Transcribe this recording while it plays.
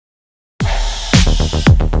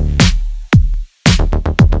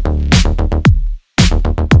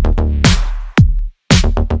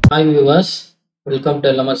Hi viewers, welcome to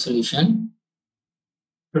LMR Solution.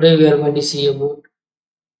 Today we are going to see about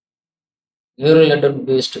neural network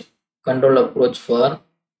based control approach for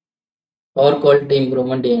power quality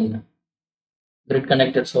improvement in grid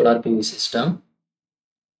connected solar PV system.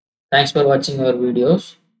 Thanks for watching our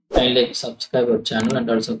videos. Kindly subscribe our channel and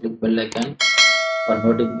also click bell icon for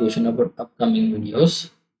notification about upcoming videos.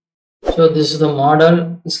 So this is the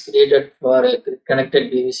model is created for a grid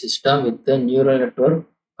connected PV system with the neural network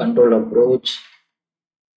control approach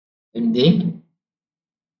in the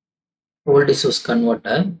voltage source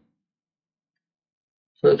converter.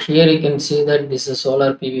 So here you can see that this is a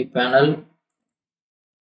solar PV panel.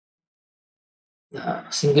 The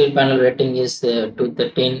single panel rating is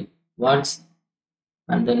 213 watts,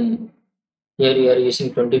 and then here we are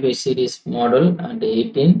using 25 series model and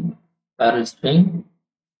 18 parallel string,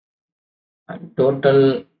 and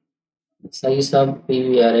total size of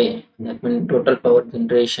PV array, that means total power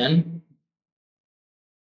generation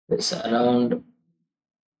is around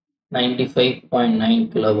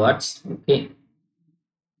 95.9 kilowatts. Okay,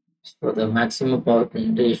 so the maximum power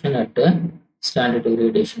generation at a standard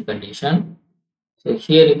irradiation condition. So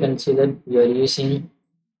here you can see that we are using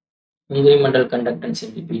incremental conductance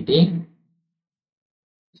in DPT.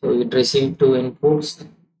 So it received two inputs,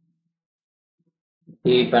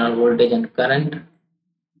 PV panel voltage and current.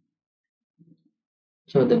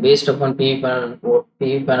 So the based upon PV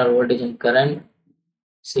panel voltage and current,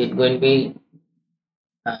 so it going to be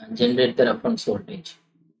generate the reference voltage.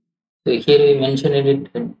 So here we mentioned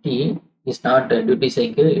it T is not a duty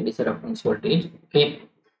cycle, it is a reference voltage. Okay,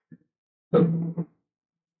 so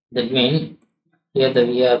that means here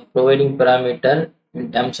we are providing parameter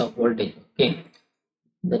in terms of voltage. Okay,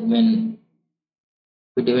 that means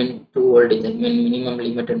between two voltage, that means minimum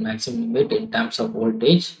limit and maximum limit in terms of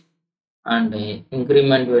voltage, and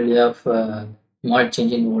increment value of small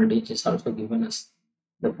change in voltage is also given as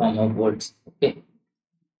the form of volts. Okay,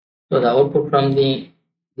 so the output from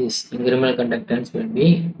this incremental conductance will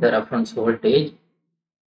be the reference voltage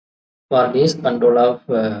for this control of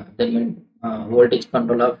that means voltage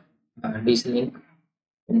control of DC link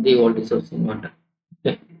in the voltage source inverter.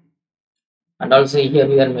 Okay, and also here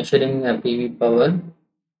we are measuring PV power.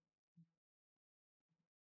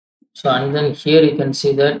 So and then here you can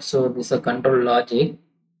see that, so this is a control logic.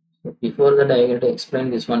 So before that I will explain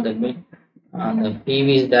this one, that means the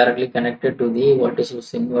PV is directly connected to the voltage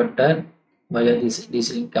source inverter via this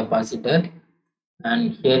DC link capacitor,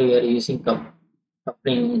 and here we are using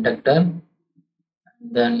coupling inductor, and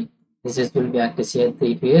then this is will be active as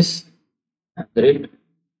 3-phase grid,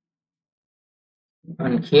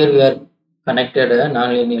 and here we are connected a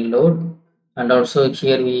nonlinear load, and also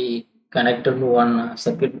here we connected one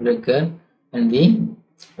circuit breaker in the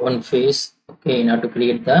one phase. Okay, in order to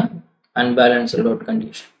create the unbalanced load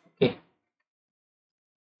condition. Okay,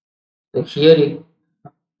 so here it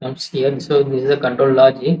comes here. So this is a control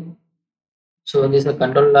logic. So this is a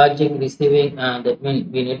control logic receiving, that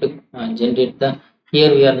means we need to generate the,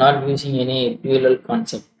 here we are not using any PLL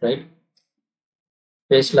concept, right?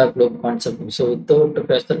 Phase lock loop concept. So without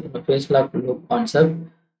the phase lock loop concept,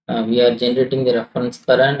 we are generating the reference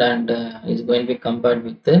current, and is going to be compared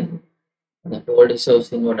with the voltage source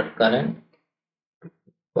inverter current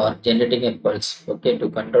for generating a pulse. Okay, to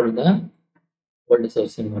control the voltage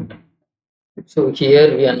source inverter. So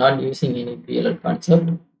here we are not using any PLL concept.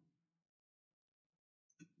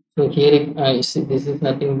 So here this is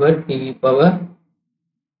nothing but PV power.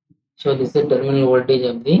 So this is the terminal voltage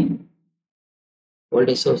of the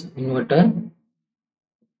voltage source inverter.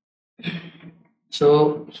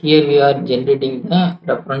 So here we are generating the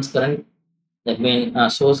reference current, that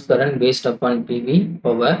means source current based upon PV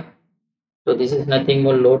power. So this is nothing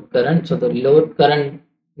but load current. So the load current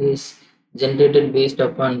is generated based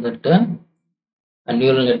upon that a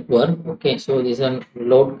neural network. Okay, so this is a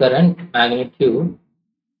load current magnitude,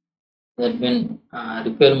 that means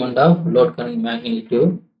requirement of load current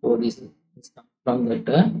magnitude. So this is from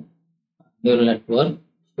that neural network.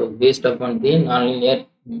 So based upon the nonlinear,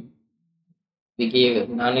 we give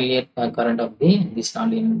nonlinear current of this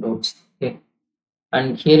nonlinear loads. Okay,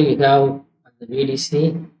 and here we have the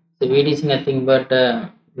VDC. The VDC nothing but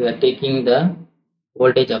we are taking the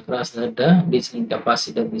voltage across that DC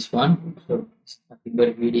capacitor, this one. So it's nothing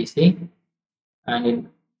but VDC, and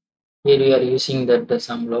here we are using that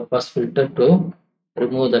some low pass filter to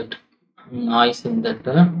remove that noise in that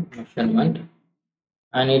measurement,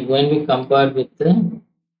 and it going to be compared with the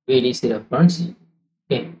VDC reference.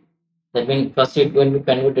 Okay, that means first it going to be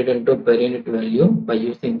converted into per unit value by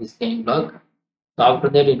using this gain block. So after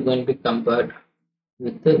that it going to be compared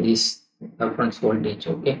with this reference voltage.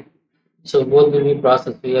 Okay, So both will be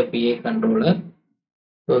processed via PA controller.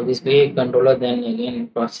 So this PA controller then again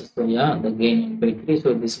processed via the gain 1 by 3.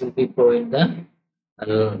 So this will be provide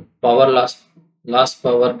the power loss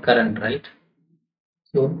power current, right?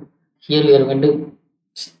 So here we are going to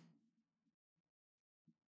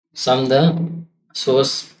sum the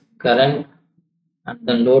source current and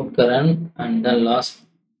the load current and the loss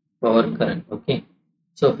power current. Okay,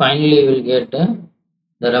 so finally we will get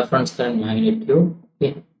the reference current magnitude.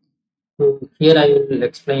 Okay, so here I will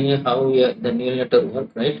explain you how the neural network work,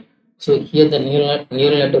 right? So here the neural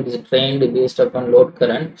network is trained based upon load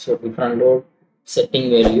current, so different load setting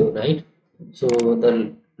value, right? So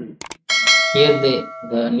the here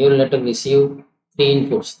the neural network receive three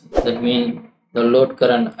inputs, that mean the load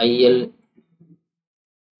current IL,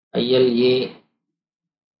 ILA,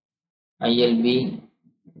 ILB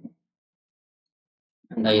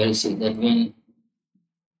and ILC. That means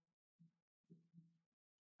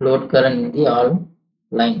load current in the all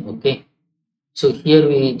line. Okay, so here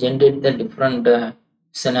we generate the different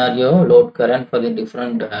scenario load current for the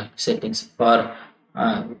different settings. For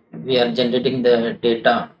we are generating the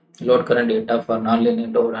data load current data for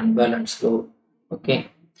nonlinear load, unbalanced load,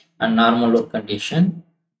 okay, and normal load condition.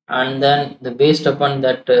 And then the based upon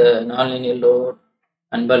that nonlinear load,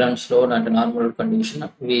 unbalanced load and normal load condition,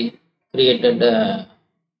 we created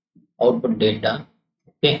output data.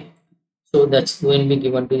 Okay, so that's going to be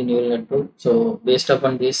given to the neural network. So based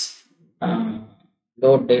upon this uh,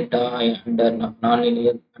 load data under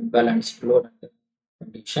nonlinear unbalanced load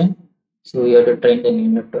condition, so we have to train the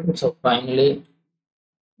neural network. So finally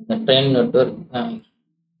the train network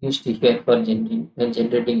used here for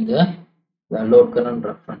generating the load current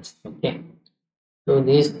reference. Okay, so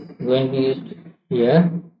this going to be used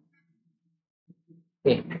here,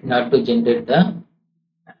 okay, not to generate the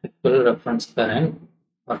actual reference current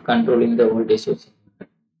or controlling the voltage source.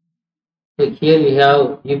 So here we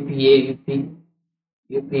have UPA,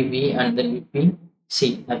 UPB and then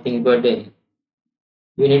UPC, nothing but a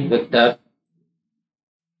unit vector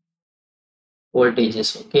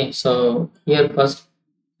voltages. Okay, so here first,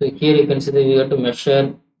 so here you can see that we have to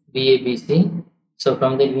measure VABC. So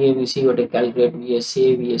from the VABC, you have to calculate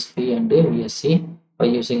VSA, VSP and VSC by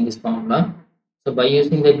using this formula. So by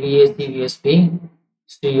using the VSC, VSP,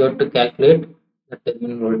 so you have to calculate the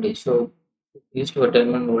terminal voltage. So used for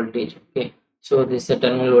terminal voltage. Okay, so this is a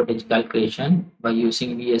terminal voltage calculation by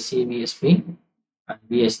using VSC, VSP and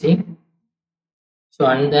VSC. So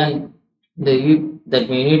and then that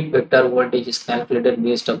unit vector voltage is calculated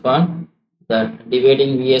based upon that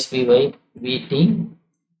dividing VSB by VT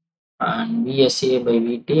and VSA by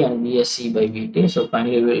VT and VSC by VT. So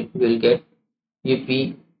finally we'll get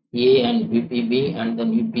UPA and UPB and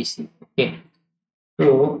then UPC. Okay,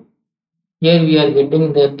 so here we are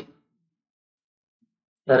getting that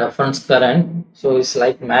the reference current. So it's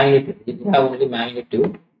like magnitude, it have only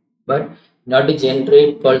magnitude, but not to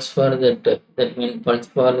generate pulse for that means pulse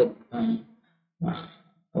for uh,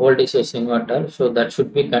 voltage source inverter. So that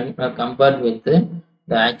should be compared with the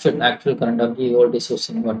actual current of the voltage source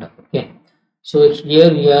inverter. Okay, so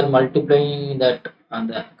here we are multiplying that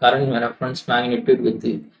the current reference magnitude with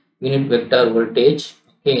the unit vector voltage.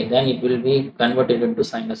 Okay, then it will be converted into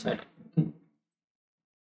sinusoid. Okay.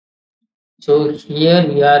 So here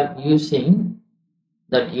we are using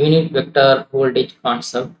that unit vector voltage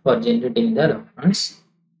concept for generating the reference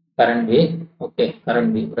current wave. Okay,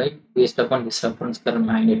 current wave, right, based upon this reference current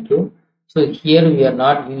magnitude. So here we are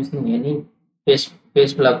not using any phase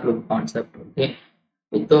lock loop concept. Okay,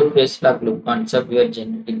 without phase lock loop concept, we are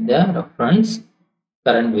generating the reference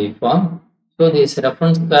current waveform. So this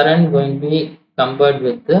reference current going to be compared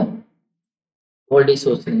with the voltage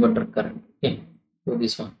source inverter current. Okay, so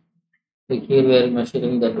this one. So here we are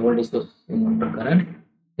measuring that voltage source inverter current.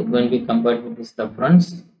 It's going to be compared with this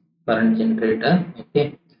reference current generator.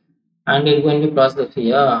 Okay, and it's going to be processed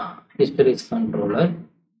via hysteresis controller.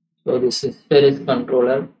 So this hysteresis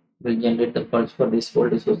controller will generate the pulse for this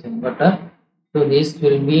voltage source inverter. So this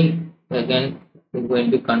will be again we're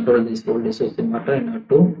going to control this voltage source inverter in order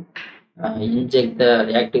to inject the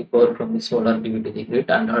reactive power from the solar PV to the grid,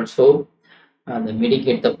 and also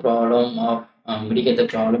mitigate the problem of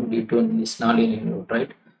due to this nonlinear load,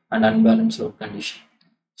 right, and unbalanced load condition.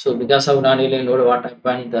 So because of nonlinear load, what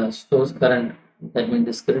happened, the source current, that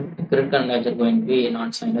means the grid current is going to be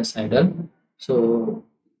non-sinusoidal. So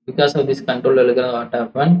because of this control algorithm, what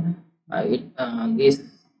happened, this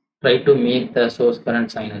try to make the source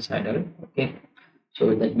current sinusoidal. Okay,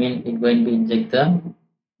 so that means it going to inject the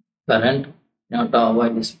current in order to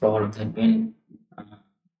avoid this problem, that means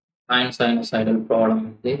sinusoidal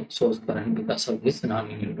problem in the source current because of this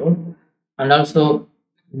nonlinear load. And also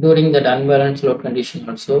during that unbalanced load condition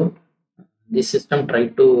also, this system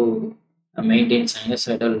tried to maintain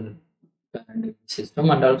sinusoidal current in the system,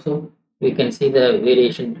 and also we can see the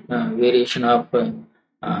variation of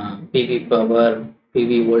PV power,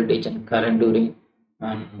 PV voltage and current during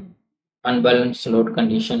unbalanced load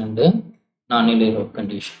condition and the nonlinear load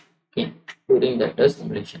condition. Okay, during that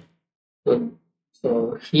simulation.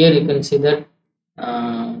 So here you can see that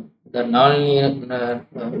the nonlinear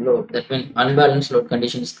load, that means unbalanced load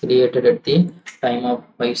condition is created at the time of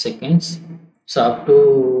 5 seconds. So up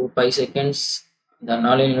to 5 seconds, the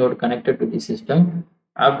nonlinear load connected to the system.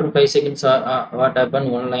 After 5 seconds, what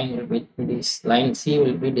happen? One line will be, this line C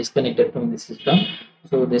will be disconnected from the system.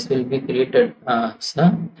 So this will be created as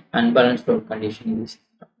an unbalanced load condition in the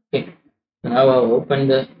system. Okay. So now I open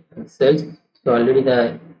the cells. So already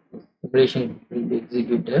the operation will be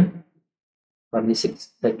executed for the 6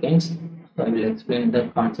 seconds. So I will explain the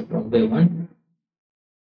concept one by one.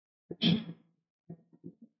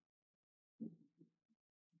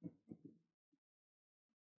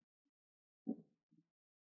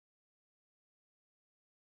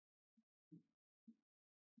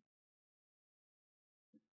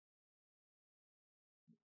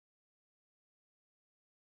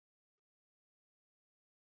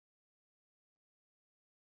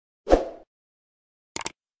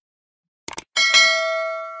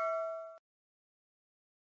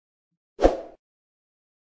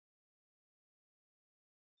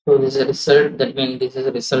 So this is a result, that means this is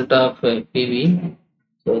a result of PV.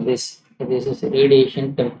 So this is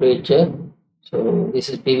radiation temperature. So this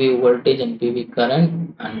is PV voltage and PV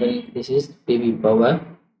current, and then this is PV power.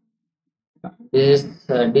 This is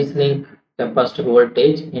dislink capacitor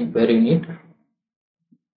voltage in per unit,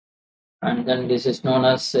 and then this is known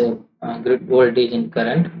as grid voltage and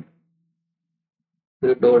current.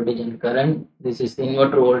 Grid voltage and current. This is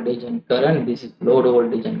inverter voltage and current. This is load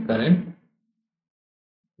voltage and current.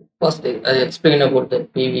 First, I explain about the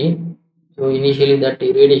PV. So initially that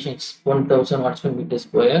irradiation is 1000 watts per meter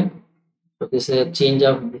square. So this is a change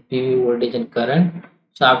of the PV voltage and current.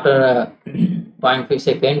 So after 0.5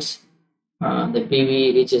 seconds, the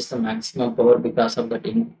PV reaches the maximum power because of that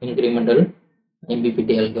incremental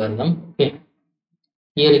MPPT algorithm. Okay.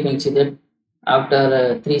 Here you can see that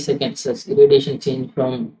after 3 seconds, irradiation change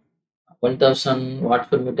from 1000 watts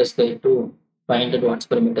per meter square to 500 watts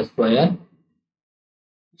per meter square.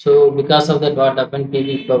 So because of that, what happened?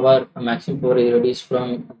 PV power maximum power is reduced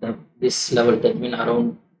from this level, that means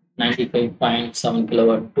around 95.7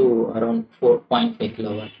 kilowatt to around 4.5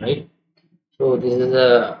 kilowatt, right? So this is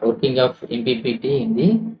a working of MPPT in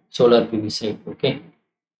the solar PV side. Okay.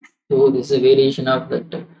 So this is a variation of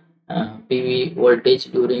that PV voltage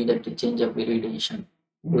during that change of irradiation,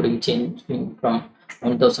 during changing from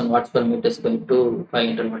 1000 watts per meter square to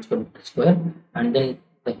 500 watts per meter square, and then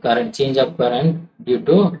the current change of current due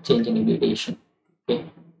to change in irradiation. Okay.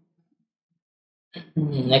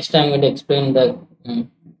 Next I'm going to explain the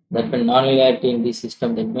that nonlinearity in the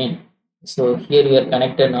system. That means, so here we are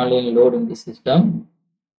connected nonlinear load in the system.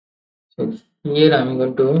 So here I'm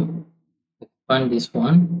going to expand this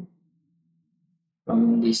one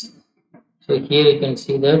from this. So here you can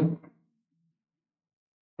see that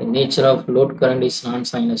the nature of load current is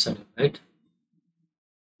non-sinusoidal, right?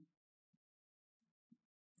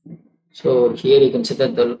 So here you can see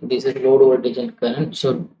that this is load voltage and current.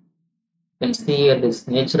 So you can see here this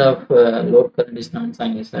nature of load current is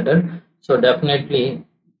non-sinusoidal. So definitely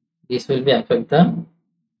this will be affect the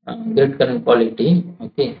grid current quality.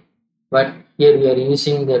 Okay, but here we are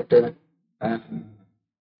using that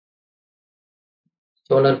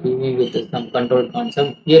solar PV with some control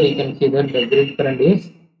concept. Here you can see that the grid current is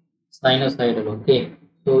sinusoidal. Okay,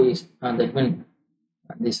 so is that means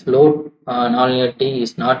this load nonlinearity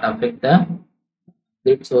is not affect the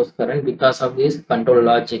grid source current because of this control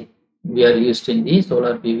logic we are used in the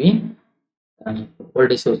solar PV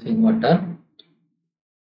voltage source inverter.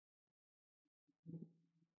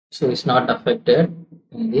 So it's not affected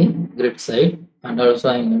in the grid side, and also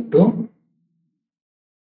I'm going to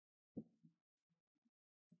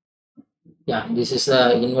this is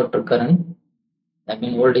a inverter current, that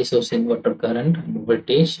means voltage source inverter current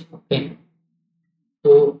voltage. Okay,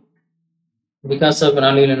 so because of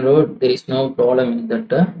nonlinear load, there is no problem in that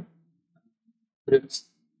grid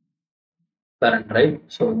current, right?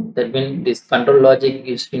 So that means this control logic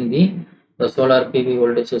used in the solar PV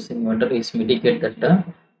voltage source inverter is mitigate that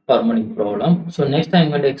harmonic problem. So next I'm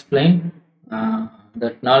going to explain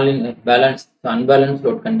that nonlinear unbalanced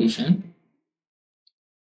load condition.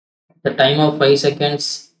 The time of 5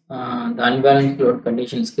 seconds, the unbalanced load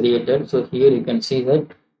condition is created. So here you can see that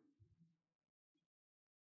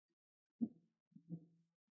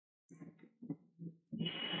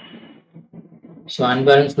So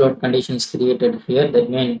unbalanced load conditions created here. That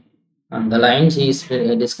means the lines is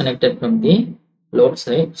disconnected from the load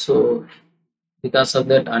side. So because of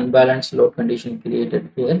that unbalanced load condition created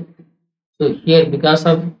here. So here because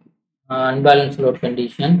of unbalanced load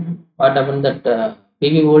condition, what happened that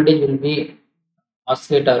PV voltage will be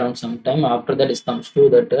oscillate around some time. After that, it comes to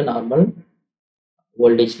that normal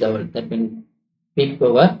voltage level. That means peak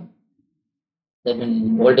power. That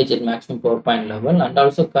means voltage at maximum power point level, and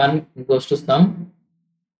also current goes to some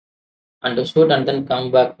understood and then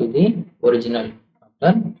come back to the original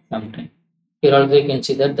after some time. Here also you can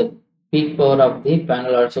see that the peak power of the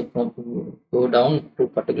panel also go down to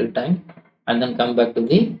particular time and then come back to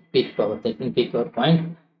the peak power, that means peak power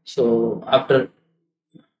point. So after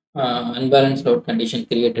unbalanced load condition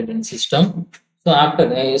created in system, so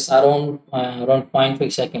after is around zero point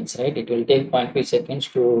 0.5 seconds, right? It will take 0.5 seconds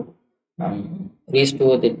to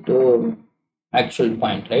restore the to actual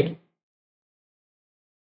point, right?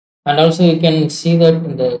 And also you can see that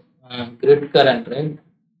in the grid current, right?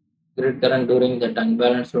 Grid current during that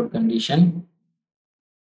unbalanced load condition.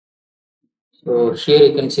 So here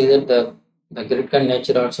you can see that the grid current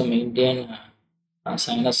nature also maintain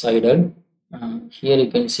sinusoidal. Here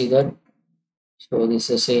you can see that. So this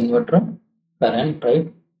is a inverter current,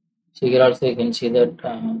 right? So here also you can see that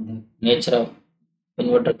the nature of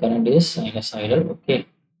inverter current is sinusoidal. Okay,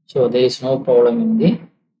 so there is no problem in the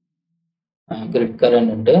grid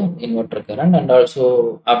current and inverter current, and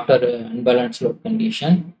also after unbalanced load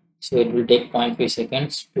condition, so it will take 0.5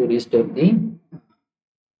 seconds to restore the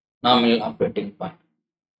nominal operating point.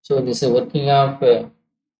 So this is working of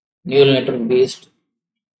neural network based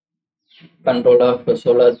control of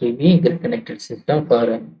solar PV grid connected system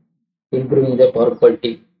for improving the power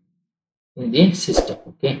quality in the system.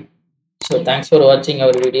 Okay, so thanks for watching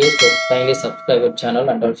our video. So kindly subscribe our channel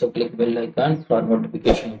and also click bell icon for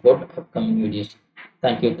notification about upcoming videos.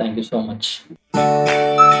 Thank you so much.